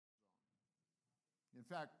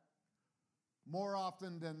In fact, more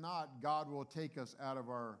often than not, God will take us out of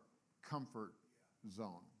our comfort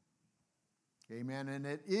zone. Amen. And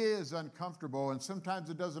it is uncomfortable, and sometimes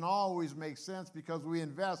it doesn't always make sense because we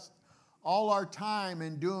invest all our time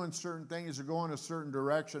in doing certain things or going a certain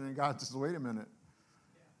direction, and God says, wait a minute.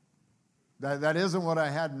 That isn't what I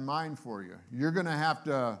had in mind for you. You're going to have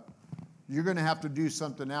to do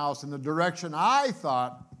something else. In the direction I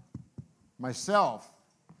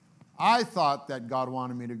thought that God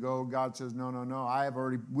wanted me to go, God says, no.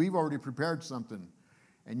 We've already prepared something,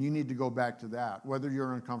 and you need to go back to that, whether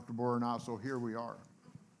you're uncomfortable or not. So here we are.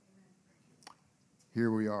 Here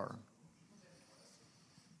we are.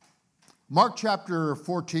 Mark chapter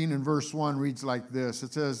 14 and verse 1 reads like this.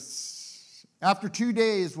 It says, after 2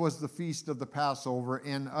 days was the feast of the Passover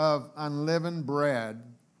and of unleavened bread.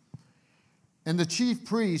 And the chief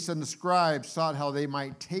priests and the scribes sought how they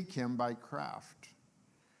might take him by craft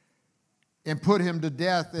and put him to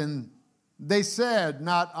death. And they said,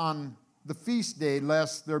 not on the feast day,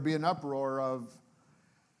 lest there be an uproar of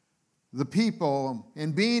the people.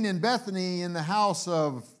 And being in Bethany in the house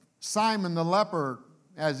of Simon the leper,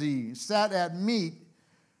 as he sat at meat,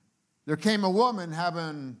 there came a woman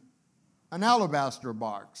having an alabaster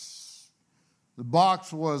box. The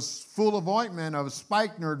box was full of ointment of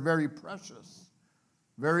spikenard, very precious,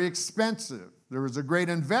 very expensive. There was a great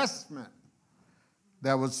investment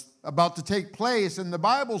that was about to take place, and the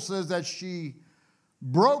Bible says that she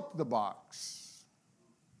broke the box.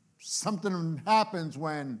 Something happens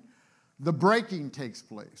when the breaking takes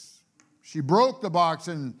place. She broke the box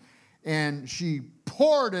and she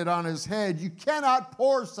poured it on his head. You cannot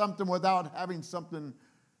pour something without having something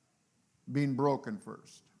being broken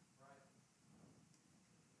first.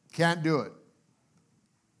 Can't do it.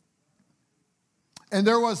 And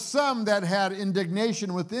there was some that had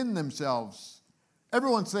indignation within themselves.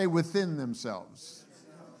 Everyone say within themselves.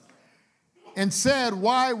 And said,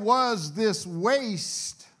 why was this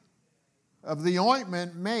waste of the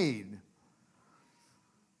ointment made?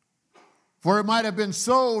 For it might have been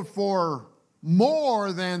sold for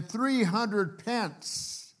more than 300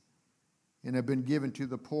 pence and have been given to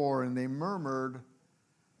the poor. And they murmured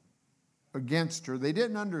against her. They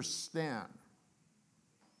didn't understand.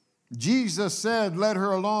 Jesus said, let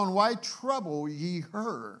her alone. Why trouble ye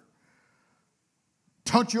her?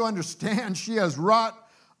 Don't you understand? She has wrought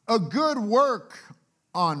a good work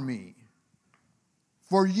on me.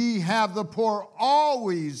 For ye have the poor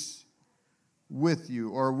always with you,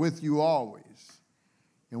 or with you always.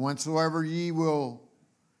 And whensoever ye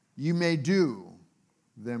may do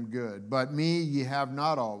them good. But me ye have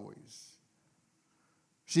not always.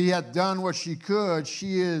 She hath done what she could.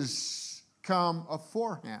 She is come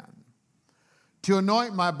aforehand to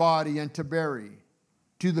anoint my body and to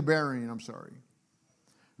the burying.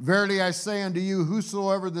 Verily I say unto you,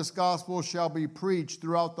 whosoever this gospel shall be preached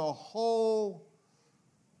throughout the whole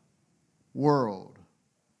world,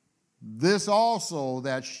 this also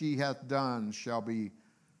that she hath done shall be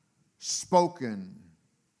spoken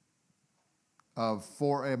of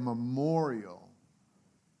for a memorial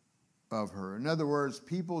of her. In other words,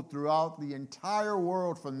 people throughout the entire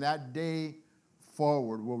world from that day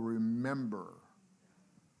forward will remember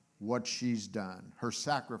what she's done, her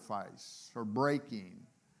sacrifice, her breaking,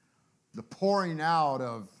 the pouring out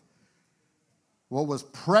of what was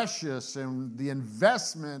precious and the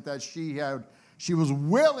investment that she was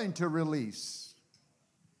willing to release.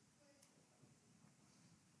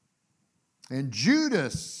 And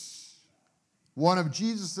Judas, one of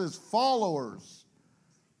Jesus' followers,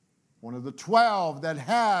 one of the 12 that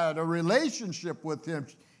had a relationship with him,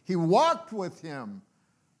 he walked with him,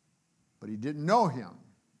 but he didn't know him.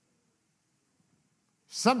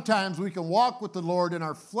 Sometimes we can walk with the Lord in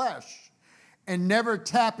our flesh and never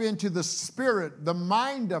tap into the Spirit, the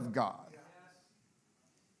mind of God.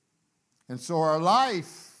 And so our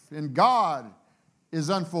life in God is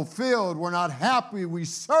unfulfilled. We're not happy. We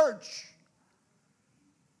search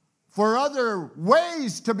for other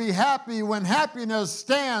ways to be happy when happiness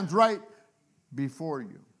stands right before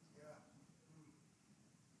you.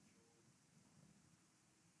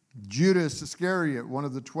 Judas Iscariot, one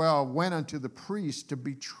of the 12, went unto the priest to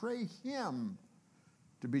betray him,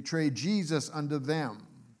 to betray Jesus unto them.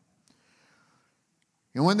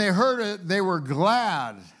 And when they heard it, they were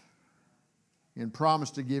glad and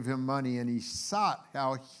promised to give him money. And he sought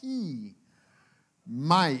how he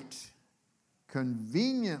might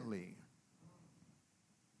conveniently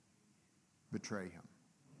betray him.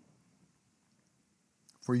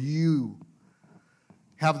 For you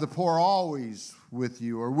have the poor always with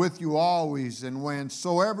you, or with you always, and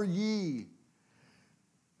whensoever ye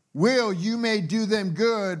will, you may do them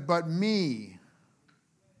good, but me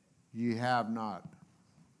ye have not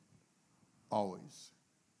always.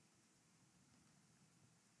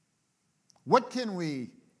 What can we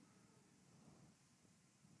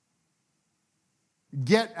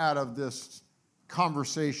get out of this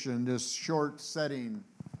conversation, this short setting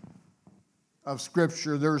of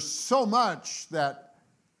Scripture? There's so much that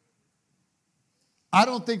I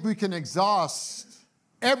don't think we can exhaust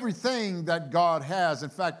everything that God has. In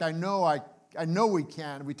fact, I know we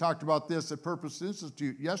can. We talked about this at Purpose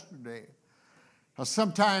Institute yesterday. How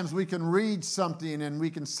sometimes we can read something and we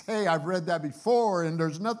can say, I've read that before, and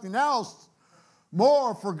there's nothing else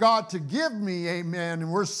more for God to give me, amen.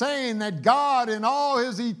 And we're saying that God in all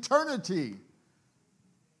His eternity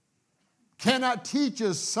cannot teach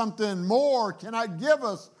us something more, cannot give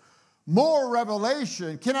us more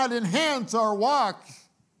revelation, cannot enhance our walk.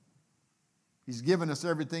 He's given us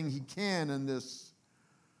everything He can in this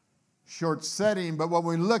short setting. But when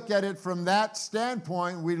we look at it from that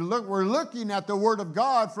standpoint, we're looking at the Word of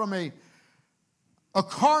God from a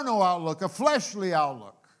carnal outlook, a fleshly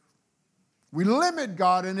outlook. We limit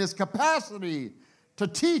God in His capacity to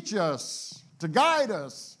teach us, to guide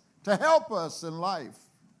us, to help us in life.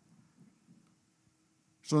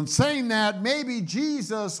 So in saying that, maybe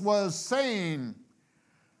Jesus was saying,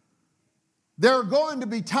 there are going to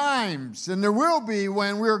be times, and there will be,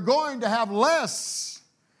 when we're going to have less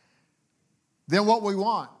than what we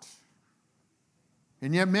want.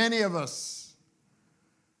 And yet many of us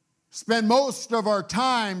spend most of our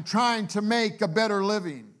time trying to make a better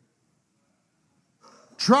living,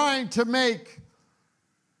 trying to make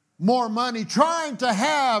more money, trying to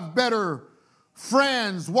have better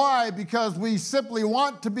friends. Why? Because we simply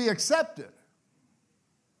want to be accepted.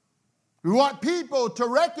 We want people to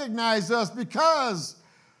recognize us because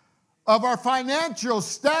of our financial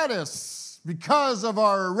status, because of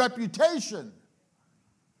our reputation.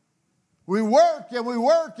 We work and we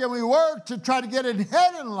work and we work to try to get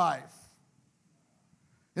ahead in life.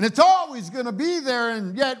 And it's always going to be there,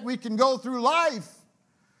 and yet we can go through life.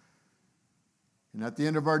 And at the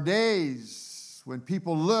end of our days, when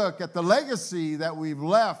people look at the legacy that we've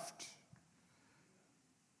left,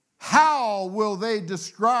 how will they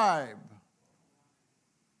describe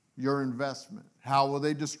your investment? How will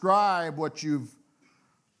they describe what you've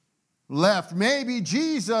left? Maybe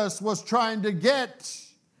Jesus was trying to get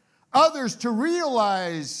others to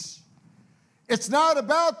realize it's not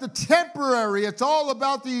about the temporary, it's all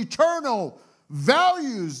about the eternal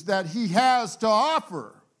values that He has to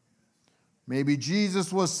offer. Maybe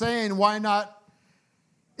Jesus was saying, why not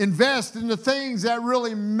invest in the things that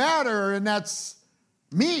really matter, and that's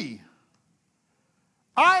me.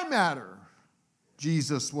 I matter.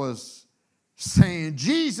 Jesus was saying,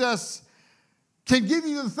 Jesus can give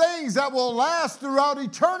you the things that will last throughout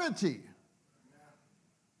eternity.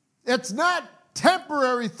 It's not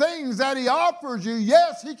temporary things that He offers you.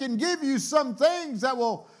 Yes, He can give you some things that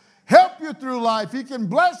will help you through life. He can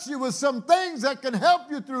bless you with some things that can help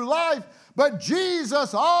you through life. But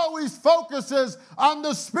Jesus always focuses on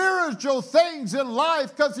the spiritual things in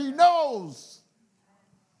life because He knows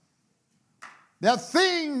that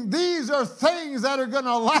these are things that are going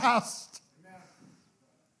to last.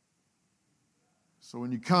 So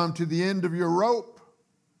when you come to the end of your rope,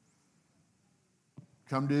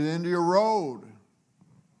 come to the end of your road,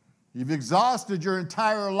 you've exhausted your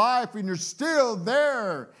entire life and you're still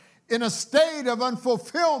there in a state of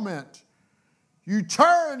unfulfillment. You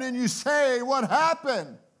turn and you say, what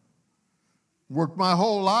happened? Worked my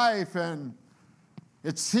whole life and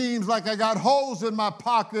it seems like I got holes in my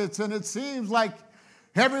pockets, and it seems like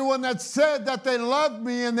everyone that said that they loved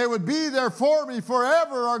me and they would be there for me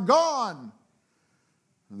forever are gone.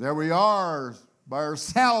 And there we are by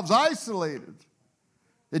ourselves, isolated.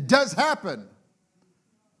 It does happen.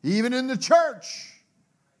 Even in the church.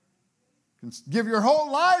 You can give your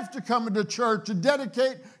whole life to come into church and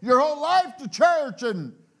dedicate your whole life to church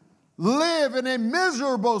and live in a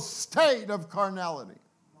miserable state of carnality.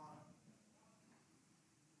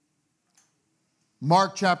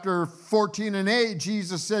 Mark chapter 14 and 8,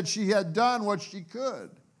 Jesus said she had done what she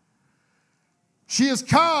could. She has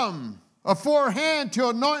come aforehand to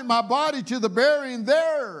anoint my body to the burying.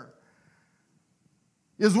 There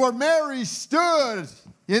is where Mary stood,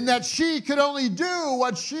 in that she could only do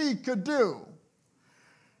what she could do.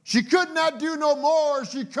 She could not do no more.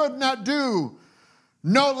 She could not do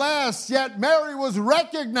no less. Yet Mary was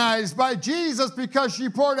recognized by Jesus because she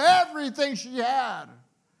poured everything she had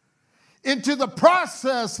into the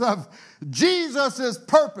process of Jesus'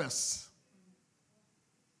 purpose.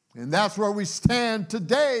 And that's where we stand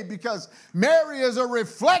today, because Mary is a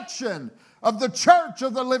reflection of the church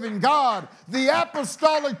of the living God, the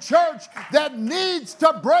apostolic church that needs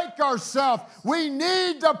to break ourselves. We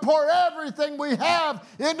need to pour everything we have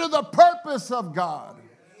into the purpose of God.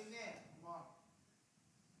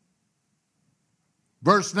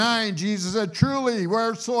 Verse 9, Jesus said, truly,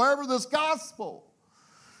 wheresoever this gospel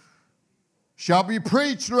shall be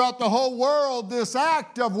preached throughout the whole world, this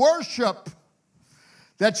act of worship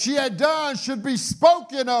that she had done should be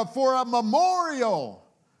spoken of for a memorial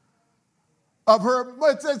of her.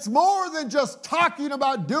 It's more than just talking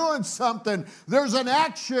about doing something. There's an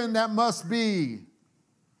action that must be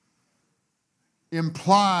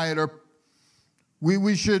implied, or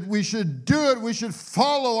we should do it. We should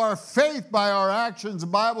follow our faith by our actions. The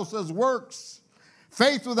Bible says works.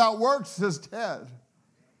 Faith without works is dead.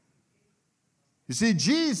 You see,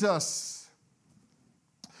 Jesus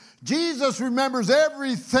remembers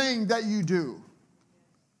everything that you do.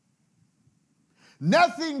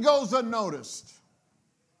 Nothing goes unnoticed.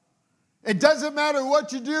 It doesn't matter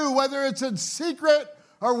what you do, whether it's in secret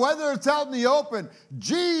or whether it's out in the open.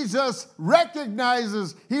 Jesus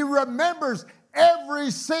recognizes, he remembers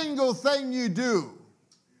every single thing you do.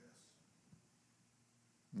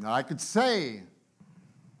 Now, I could say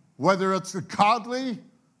whether it's godly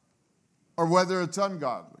or whether it's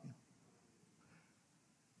ungodly.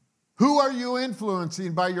 Who are you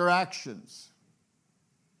influencing by your actions?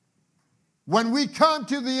 When we come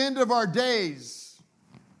to the end of our days,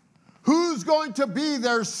 who's going to be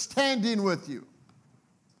there standing with you?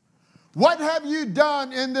 What have you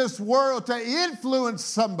done in this world to influence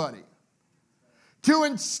somebody? To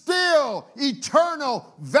instill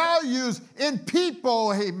eternal values in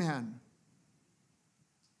people, amen.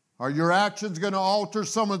 Are your actions going to alter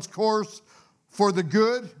someone's course for the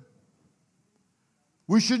good?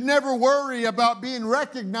 We should never worry about being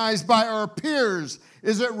recognized by our peers.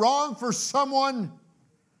 Is it wrong for someone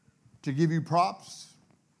to give you props?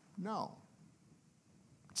 No,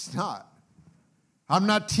 it's not. I'm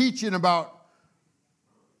not teaching about,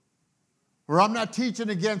 or I'm not teaching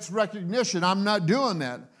against recognition. I'm not doing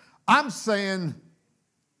that. I'm saying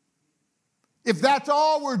if that's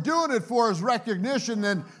all we're doing it for is recognition,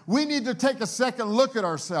 then we need to take a second look at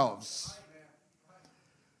ourselves.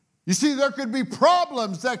 You see, there could be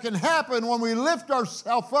problems that can happen when we lift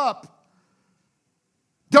ourselves up.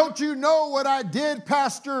 Don't you know what I did,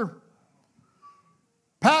 Pastor?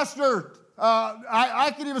 Pastor,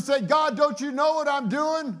 I can even say, God, don't you know what I'm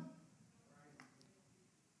doing?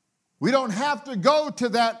 We don't have to go to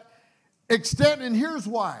that extent, and here's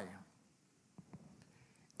why.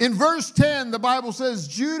 In verse 10, the Bible says,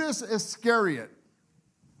 Judas Iscariot,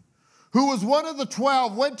 who was one of the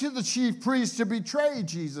 12, went to the chief priests to betray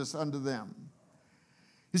Jesus unto them.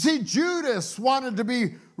 You see, Judas wanted to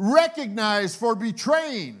be recognized for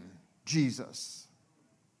betraying Jesus.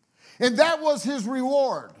 And that was his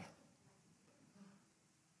reward.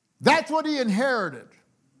 That's what he inherited.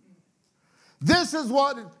 This is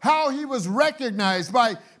how he was recognized,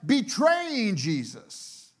 by betraying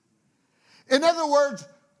Jesus. In other words,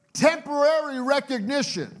 temporary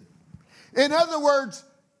recognition. In other words,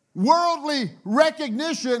 worldly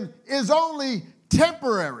recognition is only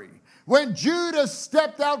temporary. When Judas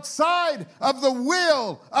stepped outside of the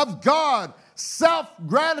will of God,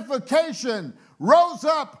 self-gratification rose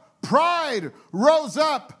up, pride rose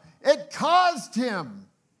up. It caused him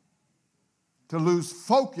to lose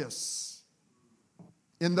focus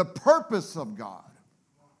in the purpose of God.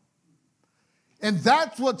 And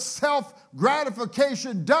that's what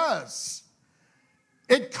self-gratification does.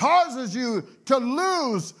 It causes you to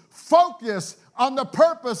lose focus on the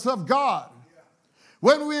purpose of God.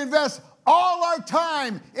 When we invest all our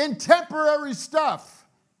time in temporary stuff,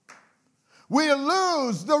 we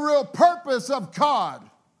lose the real purpose of God.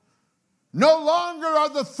 No longer are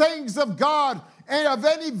the things of God of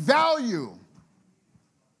any value.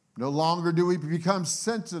 No longer do we become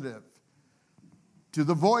sensitive to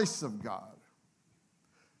the voice of God.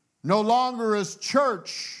 No longer is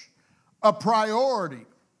church a priority.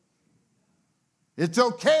 It's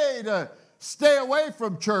okay to stay away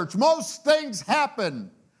from church. Most things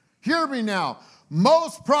happen. Hear me now.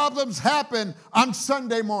 Most problems happen on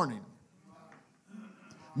Sunday morning.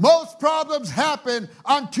 Most problems happen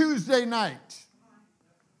on Tuesday night.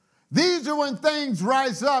 These are when things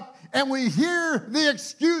rise up and we hear the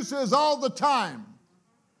excuses all the time.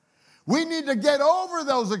 We need to get over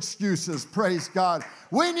those excuses, praise God.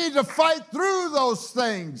 We need to fight through those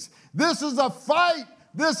things. This is a fight.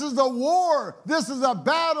 This is a war. This is a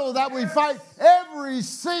battle that we fight every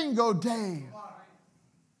single day.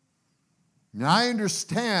 And I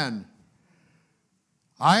understand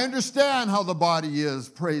how the body is,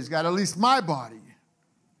 praise God, at least my body.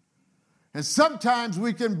 And sometimes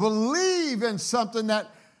we can believe in something that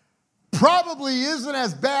probably isn't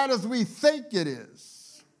as bad as we think it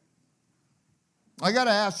is. I got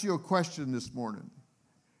to ask you a question this morning.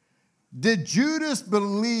 Did Judas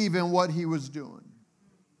believe in what he was doing?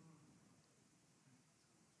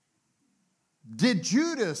 Did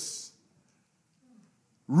Judas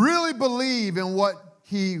really believe in what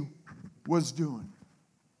he was doing?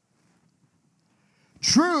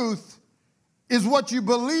 Truth is what you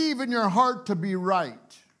believe in your heart to be right.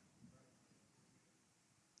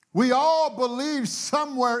 We all believed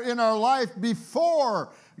somewhere in our life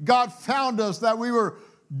before God found us that we were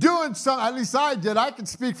doing something. At least I did. I can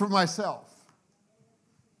speak for myself.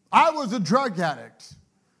 I was a drug addict.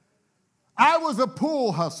 I was a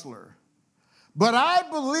pool hustler. But I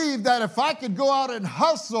believed that if I could go out and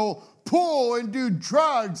hustle, pull, and do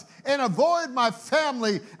drugs and avoid my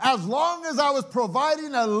family, as long as I was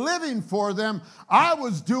providing a living for them, I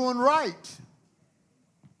was doing right.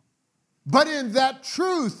 But in that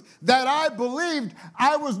truth that I believed,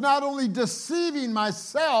 I was not only deceiving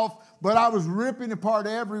myself, but I was ripping apart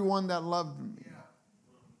everyone that loved me.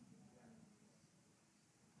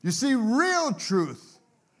 You see, real truth,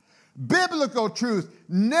 biblical truth,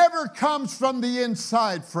 never comes from the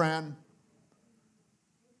inside, friend.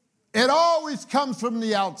 It always comes from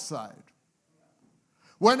the outside.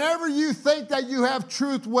 Whenever you think that you have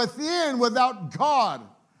truth within without God,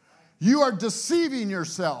 you are deceiving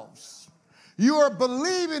yourselves. You are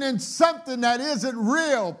believing in something that isn't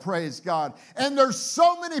real, praise God. And there's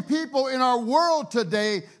so many people in our world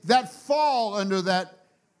today that fall under that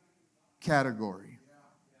category.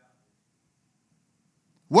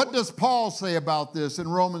 What does Paul say about this in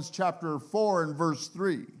Romans chapter 4 and verse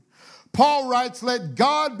 3? Paul writes, "Let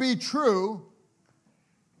God be true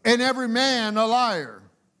and every man a liar."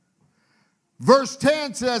 Verse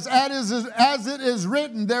 10 says, "As it is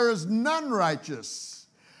written, there is none righteous.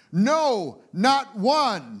 No, not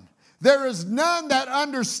one. There is none that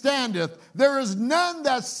understandeth. There is none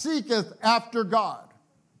that seeketh after God."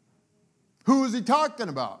 Who is he talking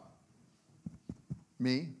about?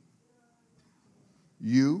 Me?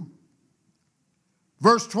 You?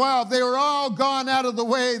 Verse 12, "They are all gone out of the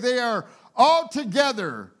way. They are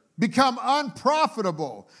altogether become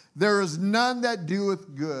unprofitable. There is none that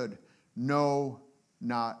doeth good. No,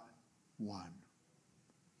 not one."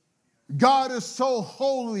 God is so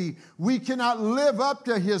holy, we cannot live up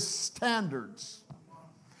to his standards.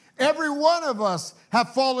 Every one of us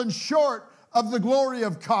have fallen short of the glory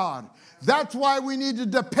of God. That's why we need to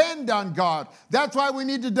depend on God. That's why we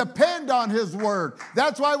need to depend on his word.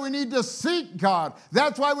 That's why we need to seek God.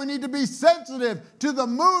 That's why we need to be sensitive to the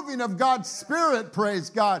moving of God's Spirit, praise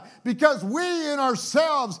God. Because we in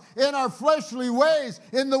ourselves, in our fleshly ways,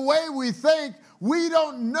 in the way we think, we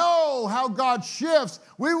don't know how God shifts.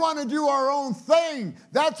 We want to do our own thing.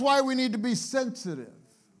 That's why we need to be sensitive.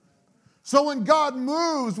 So when God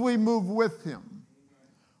moves, we move with him.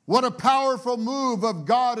 What a powerful move of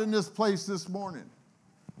God in this place this morning.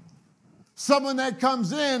 Someone that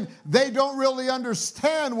comes in, they don't really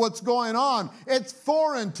understand what's going on. It's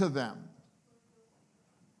foreign to them.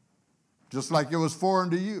 Just like it was foreign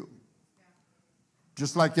to you.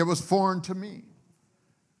 Just like it was foreign to me.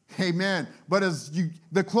 Amen. But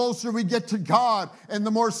the closer we get to God and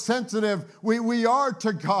the more sensitive we are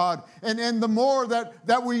to God and the more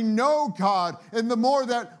that we know God and the more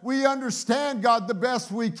that we understand God the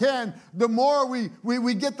best we can, the more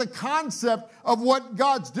we get the concept of what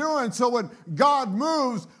God's doing. So when God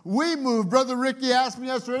moves, we move. Brother Ricky asked me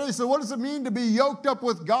yesterday, he said, "What does it mean to be yoked up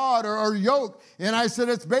with God or yoked?" And I said,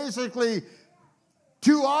 it's basically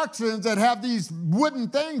two oxen that have these wooden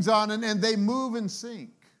things on it and they move in sync.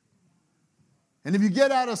 And if you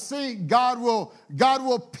get out of sync, God will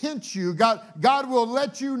pinch you. God will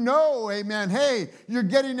let you know, amen, hey, you're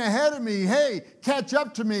getting ahead of me. Hey, catch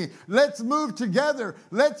up to me. Let's move together.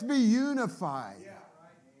 Let's be unified. Yeah, right.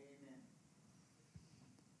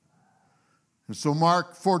 And so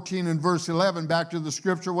Mark 14 and verse 11, back to the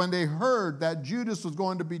scripture, when they heard that Judas was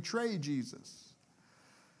going to betray Jesus,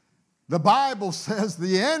 the Bible says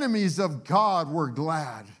the enemies of God were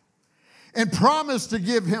glad and promised to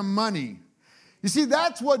give him money. You see,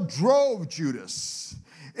 that's what drove Judas.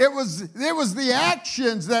 It was the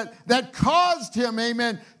actions that caused him,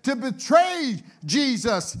 amen, to betray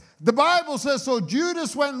Jesus. The Bible says, so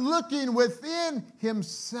Judas went looking within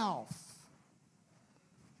himself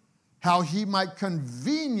how he might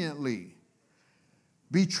conveniently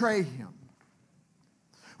betray him.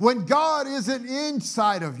 When God isn't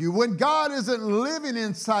inside of you, when God isn't living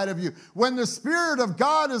inside of you, when the Spirit of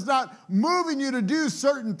God is not moving you to do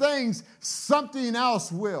certain things, something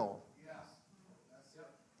else will.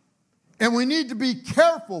 And we need to be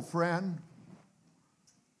careful, friend.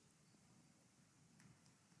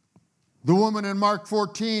 The woman in Mark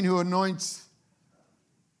 14 who anoints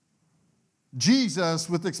Jesus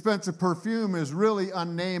with expensive perfume is really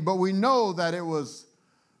unnamed, but we know that it was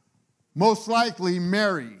most likely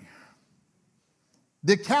Mary.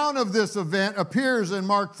 The account of this event appears in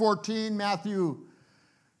Mark 14, Matthew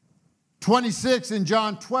 26, and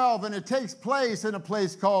John 12, and it takes place in a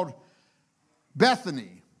place called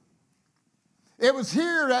Bethany. It was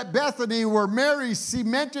here at Bethany where Mary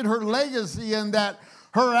cemented her legacy in that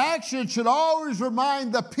her action should always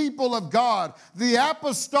remind the people of God, the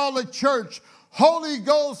apostolic church, Holy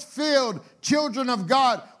Ghost-filled children of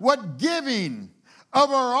God, what giving of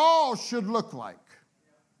our all should look like.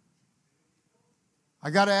 I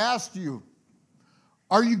got to ask you,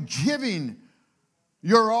 are you giving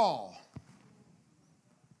your all?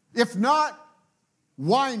 If not,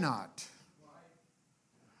 why not?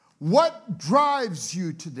 What drives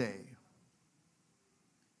you today?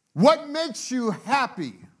 What makes you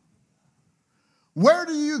happy? Where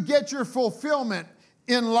do you get your fulfillment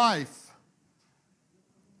in life?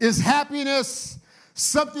 Is happiness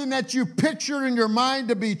something that you picture in your mind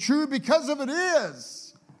to be true? Because if it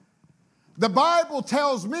is, the Bible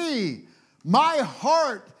tells me my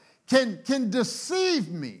heart can deceive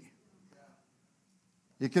me.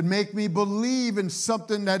 It can make me believe in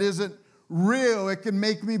something that isn't real. It can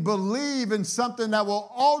make me believe in something that will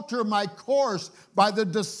alter my course by the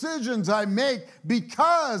decisions I make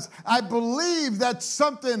because I believe that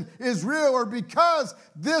something is real or because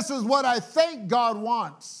this is what I think God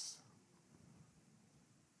wants.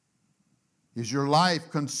 Is your life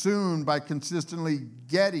consumed by consistently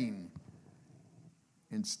getting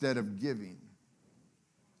instead of giving?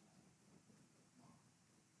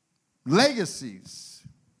 Legacies.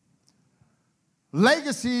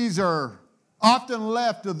 Legacies are often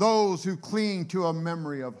left to those who cling to a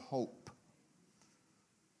memory of hope.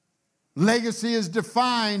 Legacy is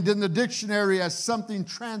defined in the dictionary as something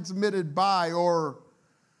transmitted by or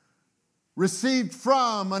received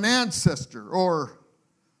from an ancestor or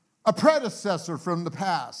a predecessor from the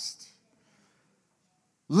past.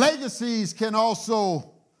 Legacies can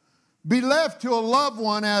also be left to a loved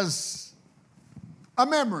one as a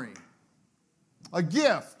memory, a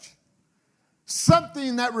gift,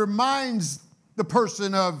 something that reminds the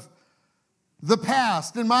person of the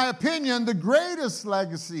past. In my opinion, the greatest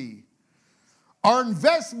legacy are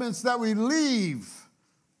investments that we leave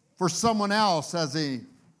for someone else as a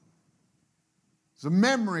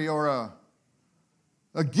memory or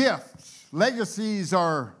a gift. Legacies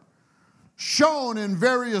are shown in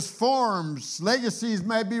various forms. Legacies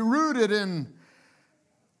may be rooted in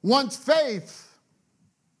one's faith,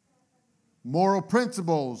 moral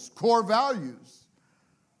principles, core values.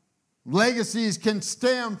 Legacies can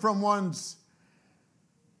stem from one's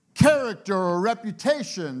character or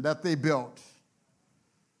reputation that they built.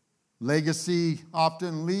 Legacy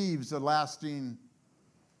often leaves a lasting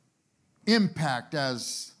impact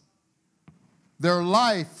as their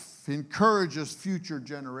life encourages future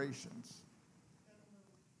generations.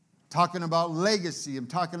 Talking about legacy, I'm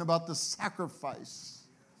talking about the sacrifice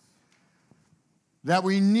that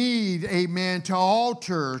we need, amen, to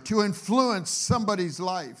alter, to influence somebody's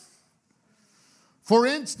life. For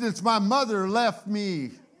instance, my mother left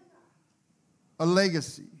me a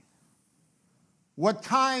legacy. What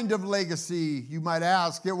kind of legacy, you might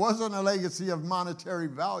ask? It wasn't a legacy of monetary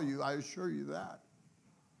value, I assure you that.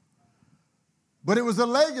 But it was a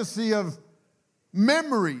legacy of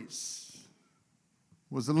memories.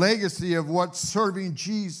 It was a legacy of what serving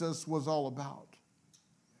Jesus was all about.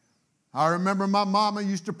 I remember my mama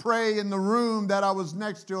used to pray in the room that I was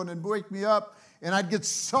next to and it'd wake me up and I'd get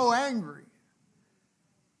so angry.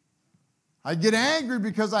 I'd get angry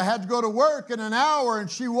because I had to go to work in an hour and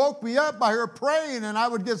she woke me up by her praying and I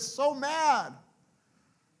would get so mad.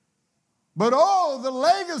 But oh, the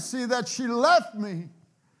legacy that she left me,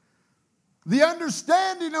 the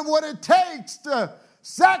understanding of what it takes to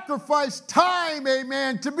sacrifice time,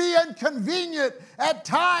 amen, to be inconvenient at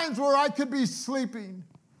times where I could be sleeping.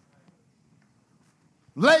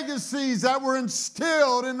 Legacies that were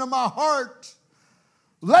instilled into my heart.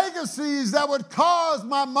 Legacies that would cause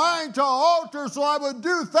my mind to alter so I would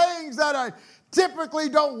do things that I typically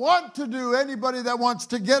don't want to do. Anybody that wants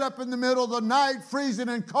to get up in the middle of the night, freezing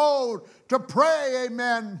and cold, to pray,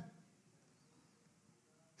 amen.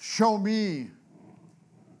 Show me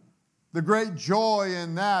the great joy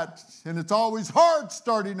in that. And it's always hard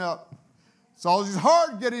starting up. It's always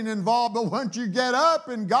hard getting involved, but once you get up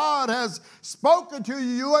and God has spoken to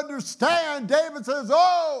you, you understand. David says,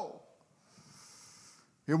 oh,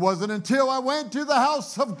 It wasn't until I went to the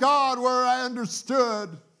house of God where I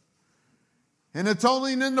understood. And it's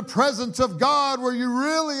only in the presence of God where you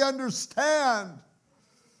really understand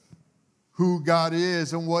who God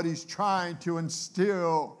is and what He's trying to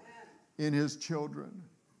instill in His children.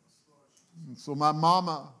 And so my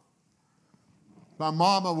mama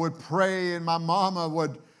would pray, and my mama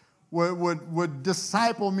would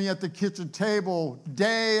disciple me at the kitchen table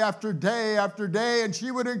day after day after day, and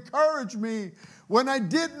she would encourage me when I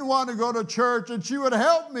didn't want to go to church, and she would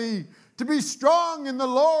help me to be strong in the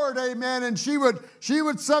Lord, amen. And she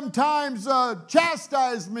would sometimes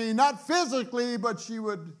chastise me, not physically, but she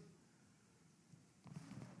would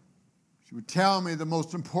tell me the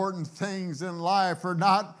most important things in life are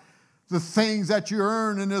not the things that you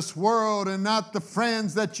earn in this world and not the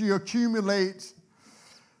friends that you accumulate,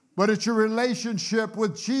 but it's your relationship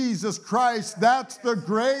with Jesus Christ. That's the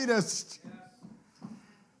greatest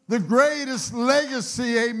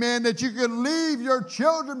legacy, amen, that you can leave your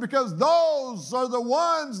children, because those are the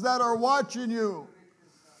ones that are watching you.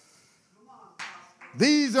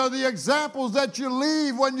 These are the examples that you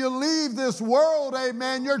leave when you leave this world,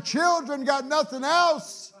 amen. Your children got nothing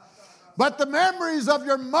else but the memories of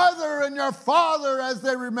your mother and your father as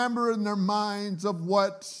they remember in their minds of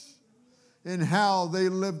what and how they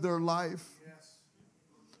lived their life.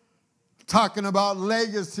 Talking about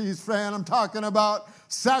legacies, friend. I'm talking about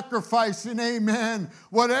sacrificing, amen.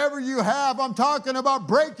 Whatever you have, I'm talking about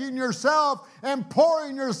breaking yourself and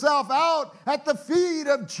pouring yourself out at the feet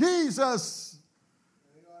of Jesus.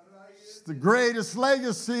 It's the greatest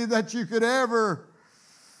legacy that you could ever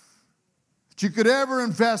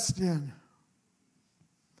invest in.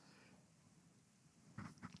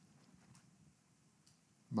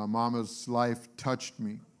 My mama's life touched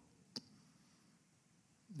me.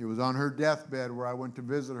 It was on her deathbed where I went to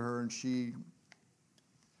visit her, and she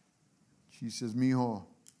says, "Mijo,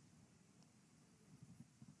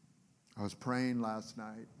 I was praying last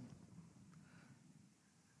night."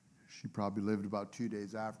 She probably lived about 2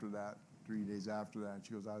 days after that, 3 days after that. And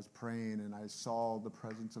she goes, "I was praying and I saw the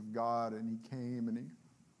presence of God, and He came, and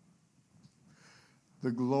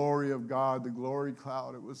the glory of God, the glory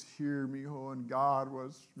cloud, it was here, mijo, and God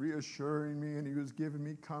was reassuring me, and He was giving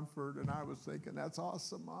me comfort." And I was thinking, that's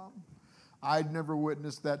awesome, Mom. I'd never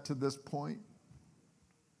witnessed that to this point.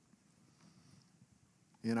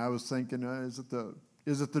 And I was thinking, is it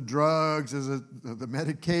the drugs? Is it the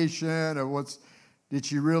medication? Or did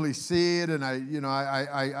she really see it? And I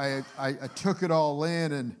took it all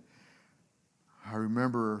in, and I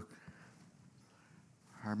remember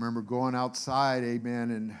going outside,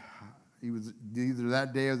 amen, and he was either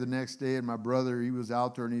that day or the next day, and my brother, he was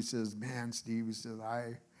out there, and he says, "Man, Steve," he says,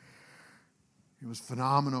 it was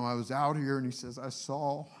phenomenal. I was out here, and he says, I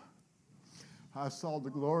saw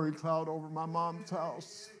the glory cloud over my mom's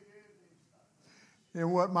house.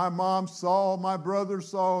 And what my mom saw, my brother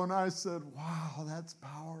saw, and I said, wow, that's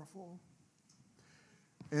powerful.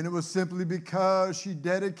 And it was simply because she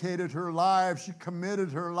dedicated her life, she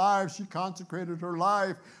committed her life, she consecrated her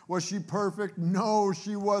life. Was she perfect? No,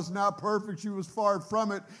 she was not perfect. She was far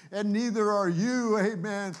from it, and neither are you,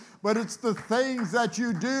 amen. But it's the things that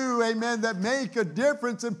you do, amen, that make a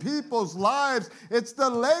difference in people's lives. It's the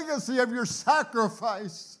legacy of your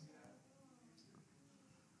sacrifice.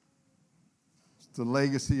 It's the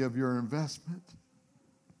legacy of your investment.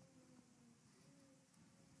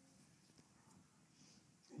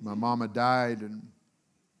 My mama died, and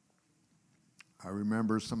I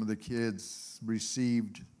remember some of the kids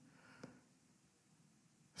received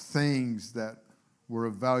things that were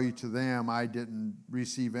of value to them. I didn't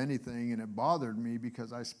receive anything, and it bothered me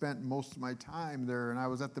because I spent most of my time there, and I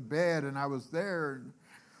was at the bed, and I was there.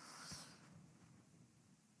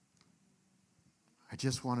 I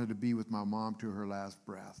just wanted to be with my mom to her last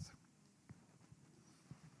breath.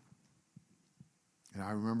 And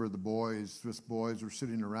I remember the boys were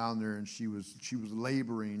sitting around there, and she was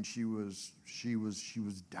laboring, she was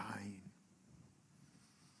dying.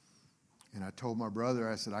 And I told my brother,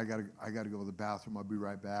 I said, I gotta go to the bathroom, I'll be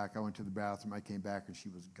right back. I went to the bathroom, I came back, and she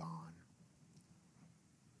was gone.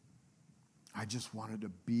 I just wanted to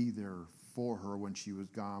be there for her when she was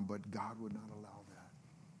gone, but God would not allow that.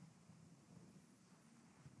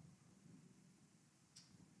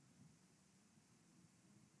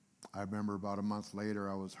 I remember about a month later,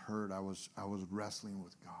 I was hurt. I was wrestling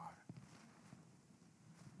with God.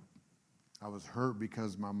 I was hurt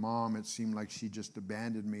because my mom, it seemed like she just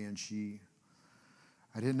abandoned me, and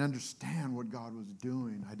I didn't understand what God was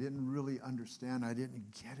doing. I didn't really understand. I didn't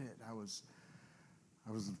get it. I was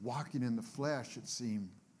walking in the flesh, it seemed.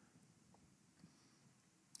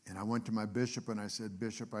 And I went to my bishop and I said,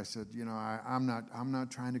 Bishop, I said, I'm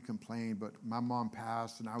not trying to complain, but my mom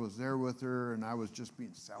passed and I was there with her and I was just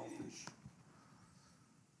being selfish.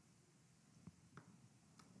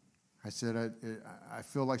 I said, I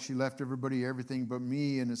feel like she left everything but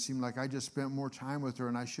me, and it seemed like I just spent more time with her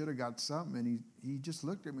and I should have got something. And he just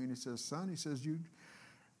looked at me and he says, son, he says,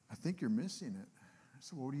 I think you're missing it. I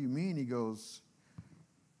said, well, what do you mean? He goes,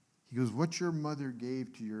 what your mother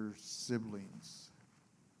gave to your siblings,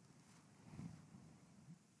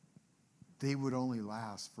 they would only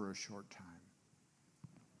last for a short time.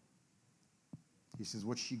 He says,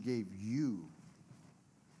 what she gave you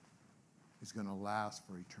is going to last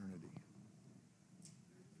for eternity.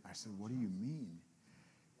 I said, what do you mean?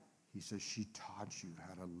 He says, she taught you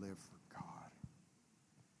how to live for God.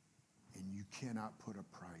 And you cannot put a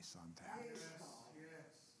price on that. Yes.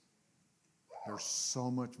 There's so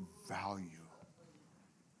much value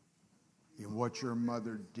in what your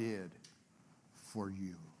mother did for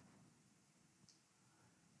you.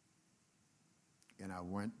 And I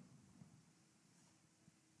went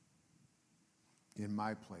in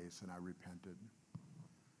my place and I repented.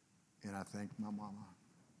 And I thanked my mama.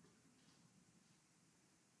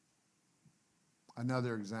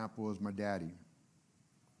 Another example is my daddy.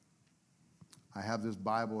 I have this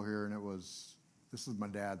Bible here, and this is my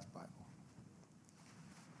dad's Bible.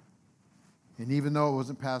 And even though it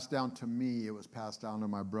wasn't passed down to me, it was passed down to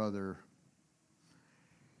my brother.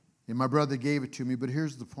 And my brother gave it to me, but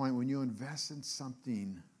here's the point. When you invest in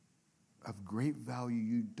something of great value,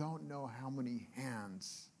 you don't know how many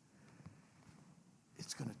hands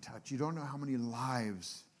it's going to touch. You don't know how many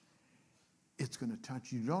lives it's going to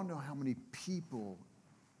touch. You don't know how many people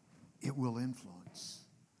it will influence.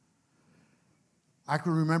 I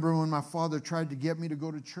can remember when my father tried to get me to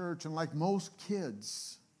go to church, and like most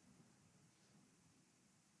kids,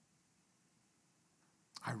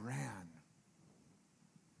 I ran.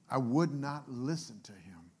 I would not listen to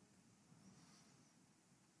him.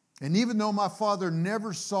 And even though my father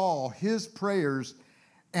never saw his prayers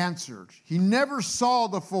answered, he never saw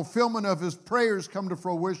the fulfillment of his prayers come to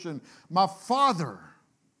fruition, my father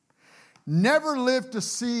never lived to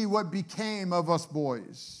see what became of us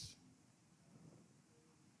boys.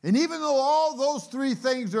 And even though all those three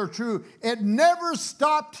things are true, it never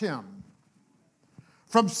stopped him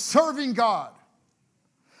from serving God,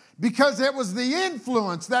 because it was the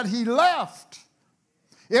influence that he left.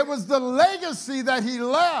 It was the legacy that he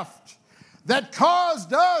left that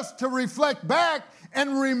caused us to reflect back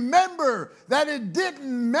and remember that it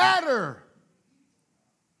didn't matter.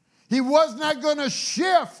 He was not going to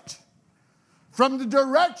shift from the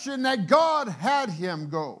direction that God had him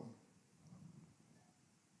go.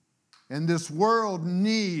 And this world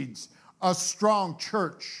needs a strong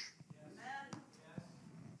church.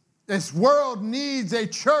 This world needs a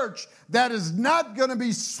church that is not going to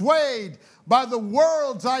be swayed by the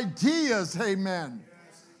world's ideas. Amen.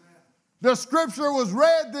 Yes, amen. The scripture was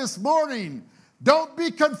read this morning. Don't be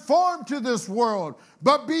conformed to this world,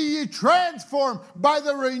 but be ye transformed by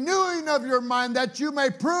the renewing of your mind, that you may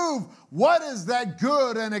prove what is that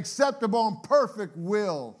good and acceptable and perfect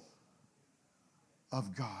will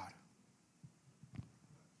of God.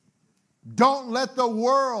 Don't let the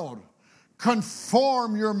world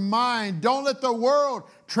conform your mind. Don't let the world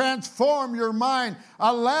transform your mind.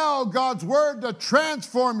 Allow God's word to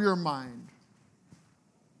transform your mind.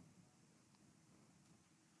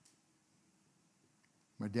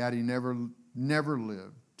 My daddy never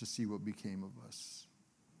lived to see what became of us.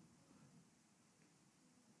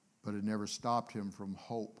 But it never stopped him from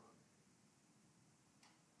hope.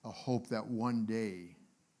 A hope that one day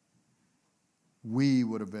we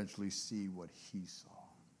would eventually see what he saw.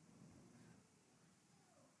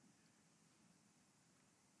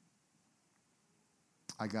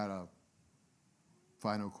 I got a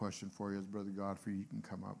final question for you, as Brother Godfrey, you can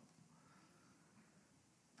come up.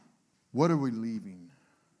 What are we leaving?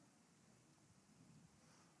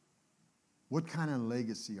 What kind of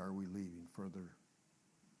legacy are we leaving for the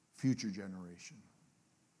future generation?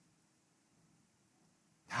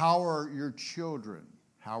 How are your children,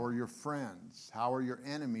 how are your friends, how are your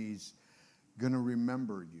enemies going to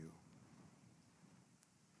remember you?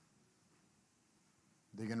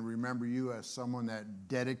 They're going to remember you as someone that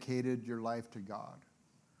dedicated your life to God,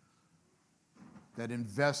 that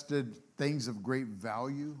invested things of great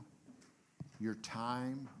value, your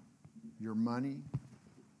time, your money,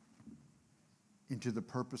 into the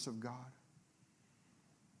purpose of God?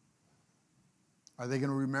 Are they going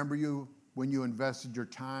to remember you when you invested your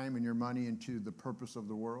time and your money into the purpose of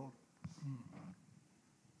the world?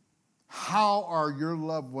 how are your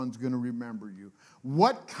loved ones going to remember you?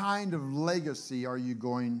 What kind of legacy are you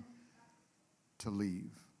going to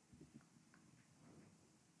leave?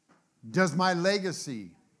 Does my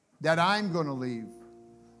legacy that I'm going to leave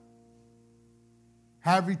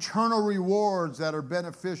have eternal rewards that are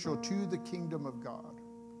beneficial to the kingdom of God?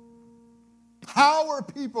 How are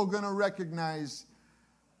people going to recognize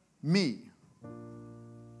me? When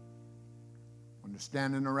they're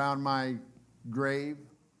standing around my grave,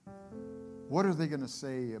 what are they going to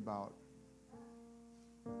say about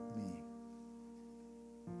me?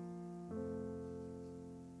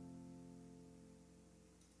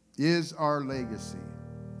 Is our legacy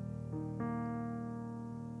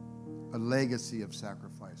a legacy of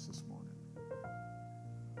sacrifice this morning?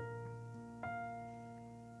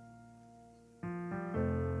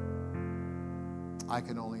 I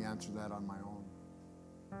can only answer that on my own.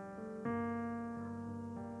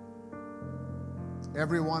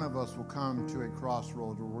 Every one of us will come to a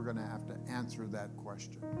crossroads where we're going to have to answer that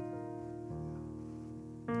question.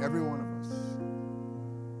 Every one of us.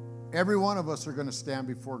 Every one of us are going to stand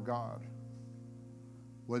before God.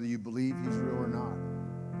 Whether you believe He's real or not,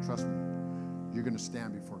 trust me, you're going to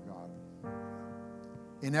stand before God.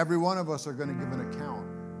 And every one of us are going to give an account.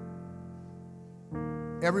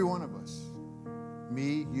 Every one of us.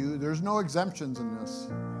 Me, you, there's no exemptions in this.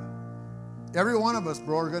 Every one of us,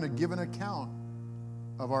 bro, are going to give an account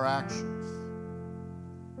of our actions,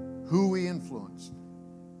 who we influenced,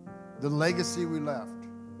 the legacy we left.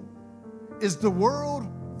 Is the world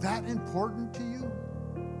that important to you?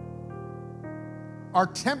 Are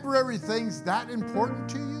temporary things that important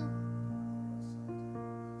to you?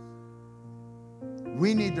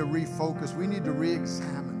 We need to refocus. We need to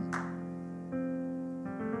re-examine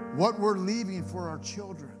what we're leaving for our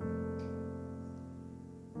children.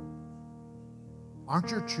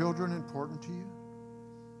 Aren't your children important to you?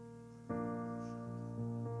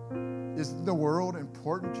 Is the world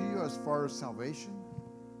important to you as far as salvation?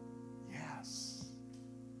 Yes.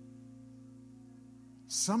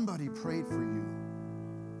 Somebody prayed for you.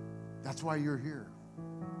 That's why you're here.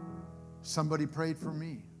 Somebody prayed for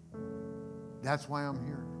me. That's why I'm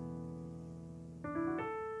here.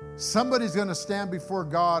 Somebody's going to stand before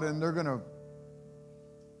God and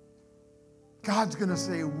God's going to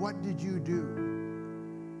say, what did you do?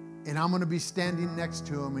 And I'm going to be standing next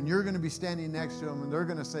to him, and you're going to be standing next to him, and they're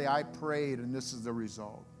going to say, I prayed, and this is the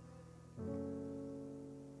result.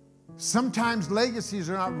 Sometimes legacies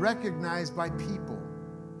are not recognized by people,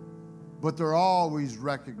 but they're always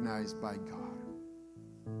recognized by God.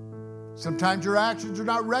 Sometimes your actions are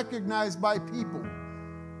not recognized by people,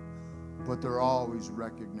 but they're always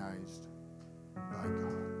recognized by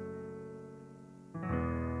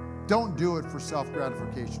God. Don't do it for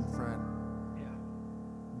self-gratification, friend.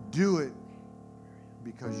 Do it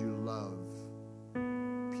because you love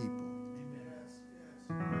people.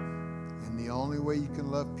 And the only way you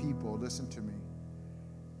can love people, listen to me,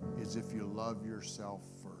 is if you love yourself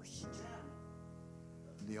first.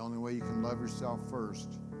 The only way you can love yourself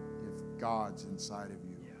first, if God's inside of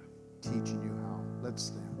you, teaching you how. Let's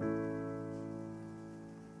stand.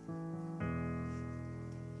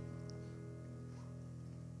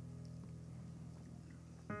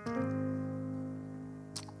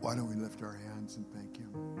 Why don't we lift our hands and thank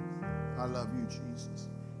him? I love you, Jesus.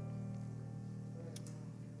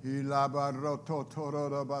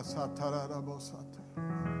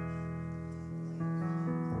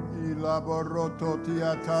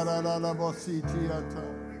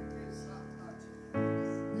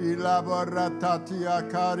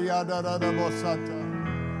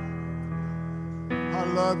 I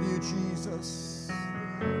love you, Jesus.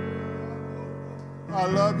 I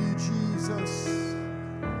love you, Jesus.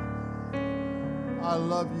 I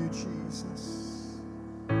love you, Jesus.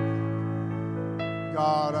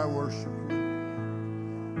 God, I worship you.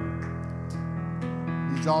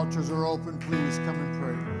 These altars are open. Please come and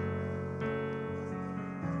pray.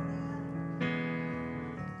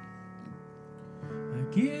 I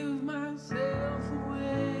give my